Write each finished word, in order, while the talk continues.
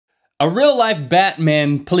A real-life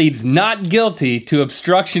Batman pleads not guilty to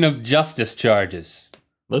obstruction of justice charges.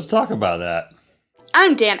 Let's talk about that.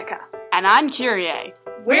 I'm Danica. And I'm Kyrie.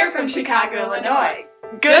 We're from Chicago, Illinois.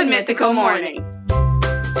 Good Mythical Morning.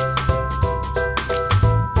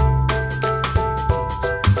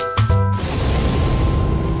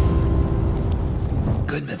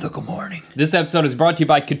 Good Mythical Morning. This episode is brought to you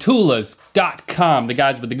by Catulas.com, the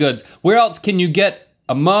guys with the goods. Where else can you get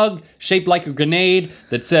a mug shaped like a grenade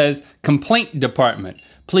that says, Complaint Department,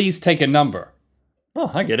 please take a number?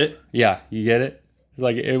 Oh, I get it. Yeah, you get it?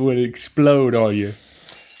 Like it would explode on you.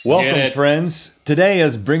 Welcome, friends. Today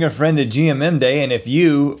is Bring a Friend to GMM Day, and if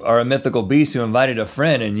you are a mythical beast who invited a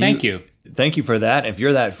friend, and Thank you. Thank you for that. If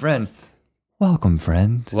you're that friend, welcome,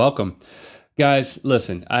 friend. Welcome. Guys,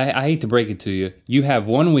 listen, I hate to break it to you. You have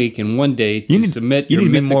 1 week and 1 day to submit your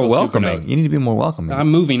mythical more welcoming. supernote. You need to be more welcoming.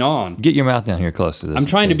 I'm moving on. Get your mouth down here close to this. I'm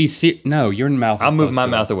trying to be no, your mouth. I'll move my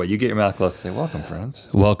mouth away. You get your mouth close. Say, welcome, friends.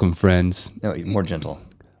 Welcome, friends. No, more gentle.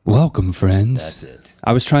 Welcome, friends. That's it.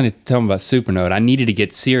 I was trying to tell them about Supernote. I needed to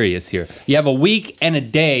get serious here. You have a week and a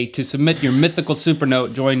day to submit your mythical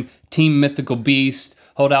Supernote. Join Team Mythical Beast.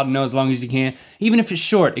 Hold out and know as long as you can. Even if it's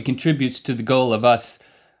short, it contributes to the goal of us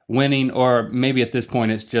winning, or maybe at this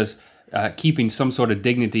point it's just keeping some sort of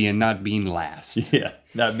dignity and not being last. Yeah,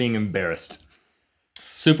 not being embarrassed.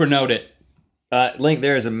 Supernote it. Link,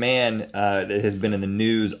 there is a man that has been in the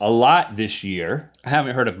news a lot this year. I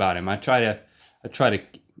haven't heard about him. I try to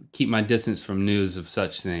keep my distance from news of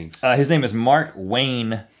such things. His name is Mark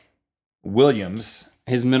Wayne Williams.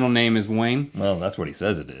 His middle name is Wayne? Well, that's what he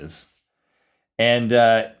says it is.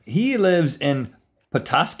 And he lives in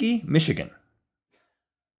Petoskey, Michigan.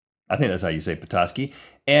 I think that's how you say Petoskey.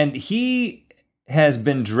 And he has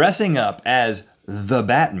been dressing up as the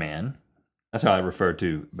Batman. That's how I refer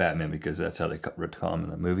to Batman, because that's how they call him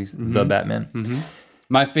in the movies. Mm-hmm. The Batman. Mm-hmm.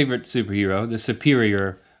 My favorite superhero, the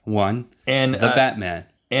superior one, and the Batman.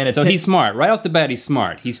 And so he's smart. Right off the bat, he's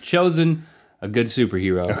smart. He's chosen a good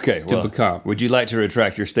superhero to become. Would you like to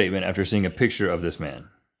retract your statement after seeing a picture of this man?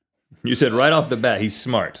 You said right off the bat, he's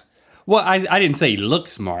smart. Well, I didn't say he looked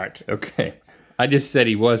smart. Okay. I just said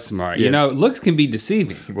he was smart. Yeah. You know, looks can be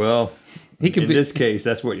deceiving. Well, in this case,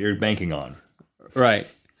 that's what you're banking on. Right.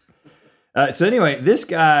 So anyway, this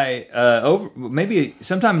guy, maybe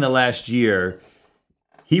sometime in the last year,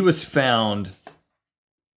 he was found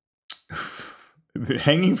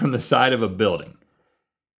hanging from the side of a building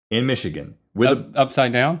in Michigan. With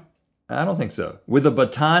upside down? I don't think so. With a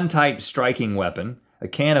baton-type striking weapon, a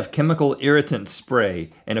can of chemical irritant spray,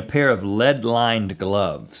 and a pair of lead-lined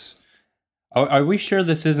gloves. Are we sure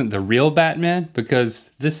this isn't the real Batman? Because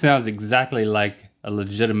this sounds exactly like a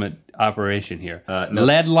legitimate operation here. No.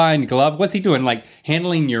 Lead-lined glove? What's he doing, like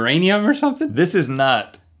handling uranium or something? This is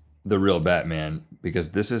not the real Batman, because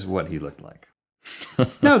this is what he looked like.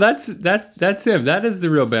 No, that's him. That is the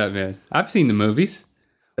real Batman. I've seen the movies.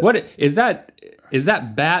 What is that? Is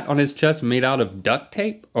that bat on his chest made out of duct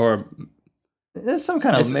tape, or it's some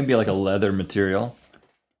kind of maybe like a leather material?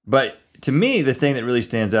 But to me, the thing that really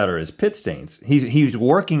stands out are his pit stains. He's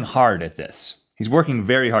working hard at this. He's working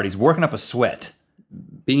very hard. He's working up a sweat.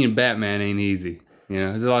 Being Batman ain't easy. You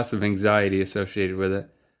know, there's lots of anxiety associated with it.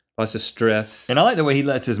 Lots of stress. And I like the way he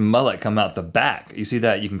lets his mullet come out the back. You see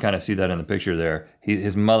that? You can kind of see that in the picture there.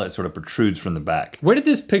 His mullet sort of protrudes from the back. Where did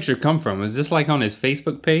this picture come from? Is this like on his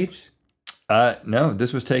Facebook page? No,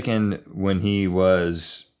 this was taken when he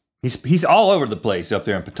was... He's all over the place up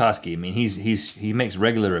there in Petoskey. I mean, he makes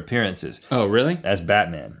regular appearances. Oh, really? As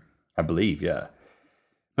Batman, I believe, yeah.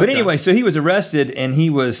 But anyway, so he was arrested and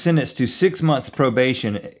he was sentenced to 6 months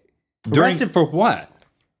probation. Arrested for what?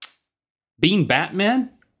 Being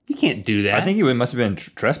Batman? You can't do that. I think he must have been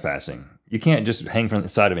trespassing. You can't just hang from the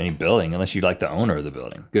side of any building unless you like the owner of the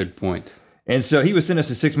building. Good point. And so he was sentenced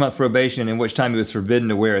to 6 months probation, in which time he was forbidden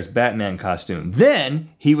to wear his Batman costume. Then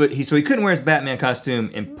he couldn't wear his Batman costume.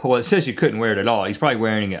 Well, it says you couldn't wear it at all. He's probably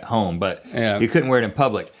wearing it at home, but he couldn't wear it in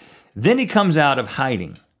public. Then he comes out of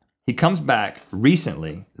hiding. He comes back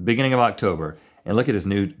recently, the beginning of October, and look at his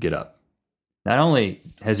new getup. Not only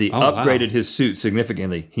has he upgraded his suit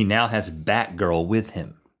significantly, he now has Batgirl with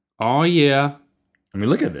him. Oh yeah. I mean,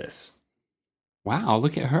 look at this. Wow,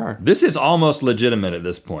 look at her. This is almost legitimate at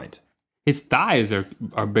this point. His thighs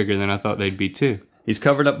are bigger than I thought they'd be too. He's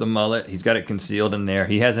covered up the mullet. He's got it concealed in there.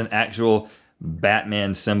 He has an actual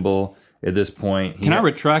Batman symbol at this point. Can I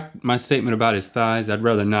retract my statement about his thighs? I'd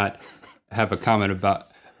rather not have a comment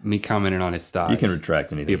about me commenting on his thighs. You can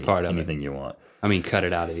retract anything, be a part of anything you want. I mean, cut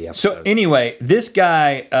it out of the episode. So anyway, this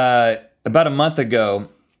guy, about a month ago,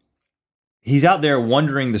 He's out there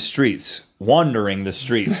wandering the streets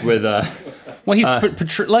with well, he's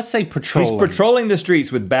let's say patrolling. He's patrolling the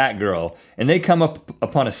streets with Batgirl, and they come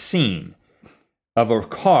upon a scene of a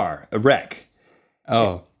car, a wreck.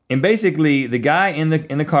 Oh. And basically, the guy in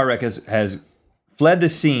the car wreck has fled the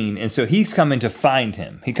scene, and so he's coming to find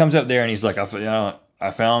him. He comes up there and he's like,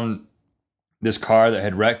 I found this car that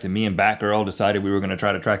had wrecked, and me and Batgirl decided we were going to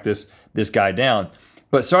try to track this guy down.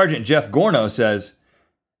 But Sergeant Jeff Gorno says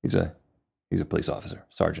he's a police officer,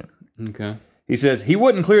 sergeant. Okay. He says he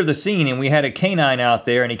wouldn't clear the scene, and we had a canine out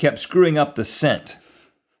there, and he kept screwing up the scent.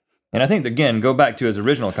 And I think, again, go back to his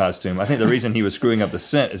original costume. I think the reason he was screwing up the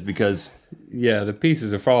scent is because the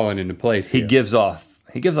pieces are falling into place. He gives off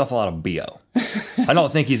a lot of BO. I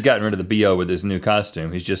don't think he's gotten rid of the BO with his new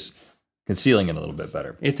costume. He's just concealing it a little bit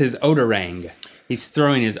better. It's his odorang. He's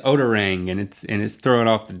throwing his odorang, and it's throwing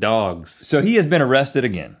off the dogs. So he has been arrested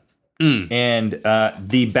again. And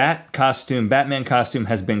the Batman costume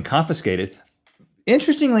has been confiscated.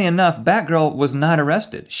 Interestingly enough, Batgirl was not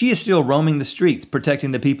arrested. She is still roaming the streets,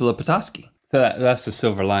 protecting the people of Petoskey. So that's the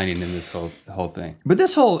silver lining in this whole thing. But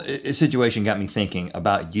this whole situation got me thinking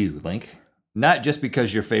about you, Link. Not just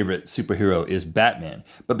because your favorite superhero is Batman,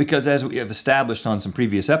 but because, as we have established on some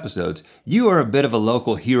previous episodes, you are a bit of a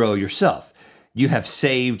local hero yourself. You have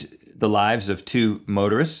saved the lives of 2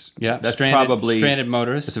 motorists. Yeah, that's probably stranded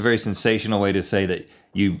motorists. It's a very sensational way to say that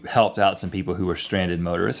you helped out some people who were stranded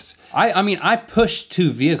motorists. I mean, I pushed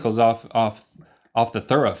 2 vehicles off the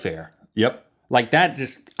thoroughfare. Yep. Like that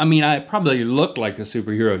I probably looked like a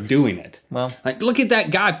superhero doing it. Well, like, look at that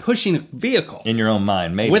guy pushing a vehicle. In your own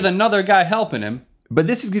mind, maybe. With another guy helping him. But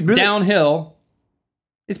this is really downhill.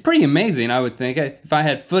 It's pretty amazing, I would think. If I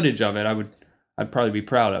had footage of it, I'd probably be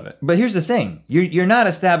proud of it. But here's the thing. You're not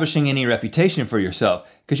establishing any reputation for yourself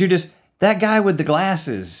because you're just that guy with the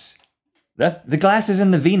glasses. That's the glasses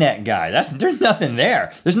and the V-neck guy. There's nothing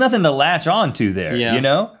there. There's nothing to latch on to there, you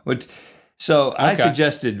know? So I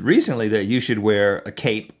suggested recently that you should wear a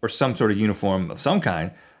cape or some sort of uniform of some kind,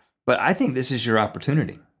 but I think this is your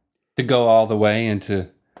opportunity. To go all the way into,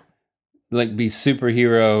 like, be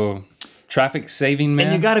superhero traffic saving man?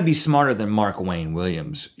 And you got to be smarter than Mark Wayne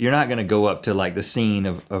Williams. You're not going to go up to, like, the scene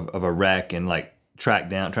of a wreck and, like, try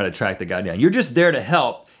to track the guy down. You're just there to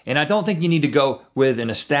help, and I don't think you need to go with an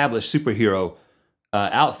established superhero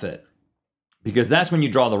outfit. Because that's when you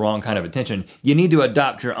draw the wrong kind of attention. You need to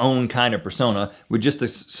adopt your own kind of persona with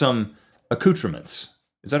just some accoutrements.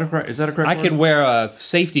 Is that a correct I could wear a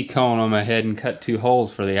safety cone on my head and cut 2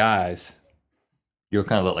 holes for the eyes. You'll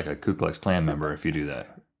kind of look like a Ku Klux Klan member if you do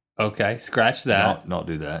that. Okay, scratch that. Don't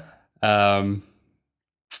do that.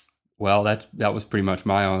 Well, that was pretty much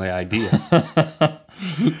my only idea.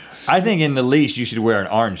 I think in the least you should wear an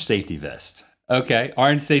orange safety vest. Okay,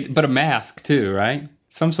 orange safety, but a mask too, right?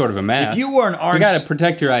 Some sort of a mask. If you wore an orange, you got to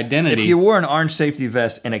protect your identity. If you wore an orange safety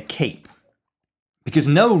vest and a cape, because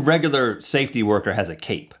no regular safety worker has a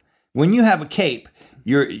cape. When you have a cape,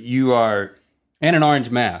 you are and an orange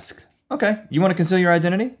mask. Okay, you want to conceal your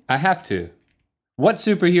identity? I have to. What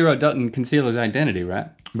superhero doesn't conceal his identity, right?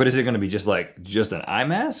 But is it going to be just an eye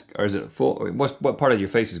mask, or is it full? What part of your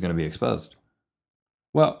face is going to be exposed?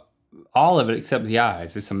 Well, all of it except the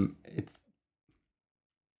eyes. It's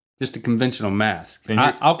just a conventional mask.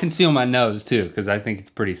 I'll conceal my nose, too, because I think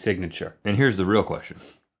it's pretty signature. And here's the real question.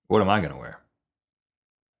 What am I going to wear?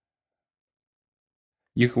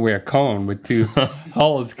 You can wear a cone with 2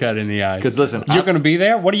 holes cut in the eyes. Because listen, you're going to be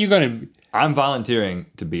there? What are you going to... I'm volunteering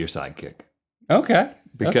to be your sidekick. Okay.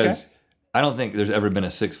 Because I don't think there's ever been a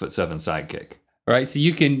 6'7" sidekick. All right, so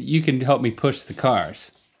you can help me push the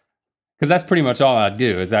cars. Because that's pretty much all I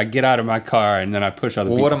do, is I get out of my car and then I push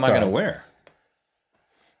other people's cars. What am I going to wear?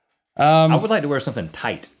 I would like to wear something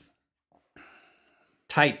tight.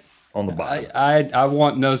 Tight on the bottom. I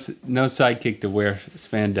want no sidekick to wear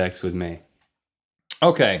spandex with me.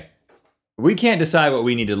 Okay. We can't decide what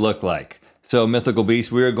we need to look like. So, Mythical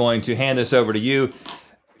Beast, we're going to hand this over to you.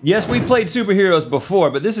 Yes, we've played superheroes before,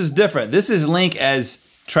 but this is different. This is Link as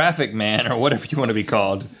Traffic Man, or whatever you want to be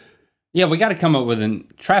called. Yeah, we got to come up with a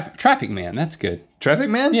traffic man. That's good. Traffic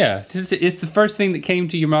Man? Yeah, it's the first thing that came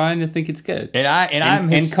to your mind. I think it's good. I'm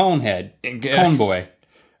Conehead, Cone Boy.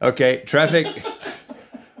 Okay, Traffic.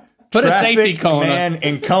 Put a safety cone Man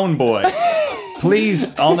and Cone Boy.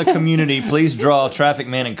 Please, on the community, please draw Traffic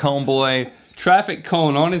Man and Cone Boy. Traffic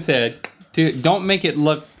cone on his head. Don't make it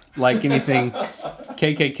look like anything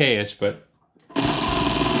KKK-ish, but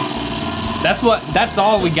that's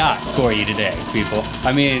all we got for you today, people.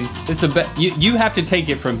 I mean, it's the you have to take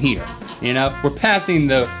it from here. You know, we're passing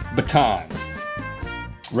the baton.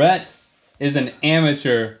 Rhett is an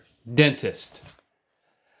amateur dentist.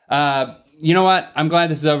 You know what? I'm glad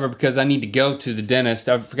this is over because I need to go to the dentist.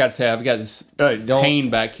 I forgot to tell you, I've got this pain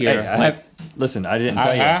back here. Hey, listen, I didn't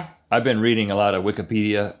tell you. I've been reading a lot of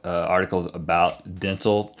Wikipedia articles about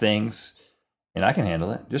dental things, and I can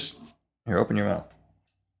handle it. Just here, open your mouth.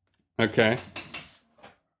 Okay.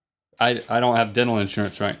 I don't have dental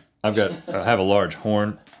insurance, right? I have a large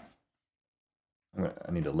horn.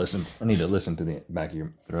 I need to listen. I need to listen to the back of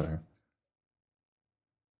your throat here.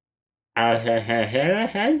 I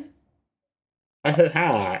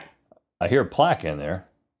hear a plaque in there.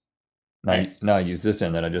 Now I use this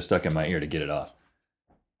end that I just stuck in my ear to get it off.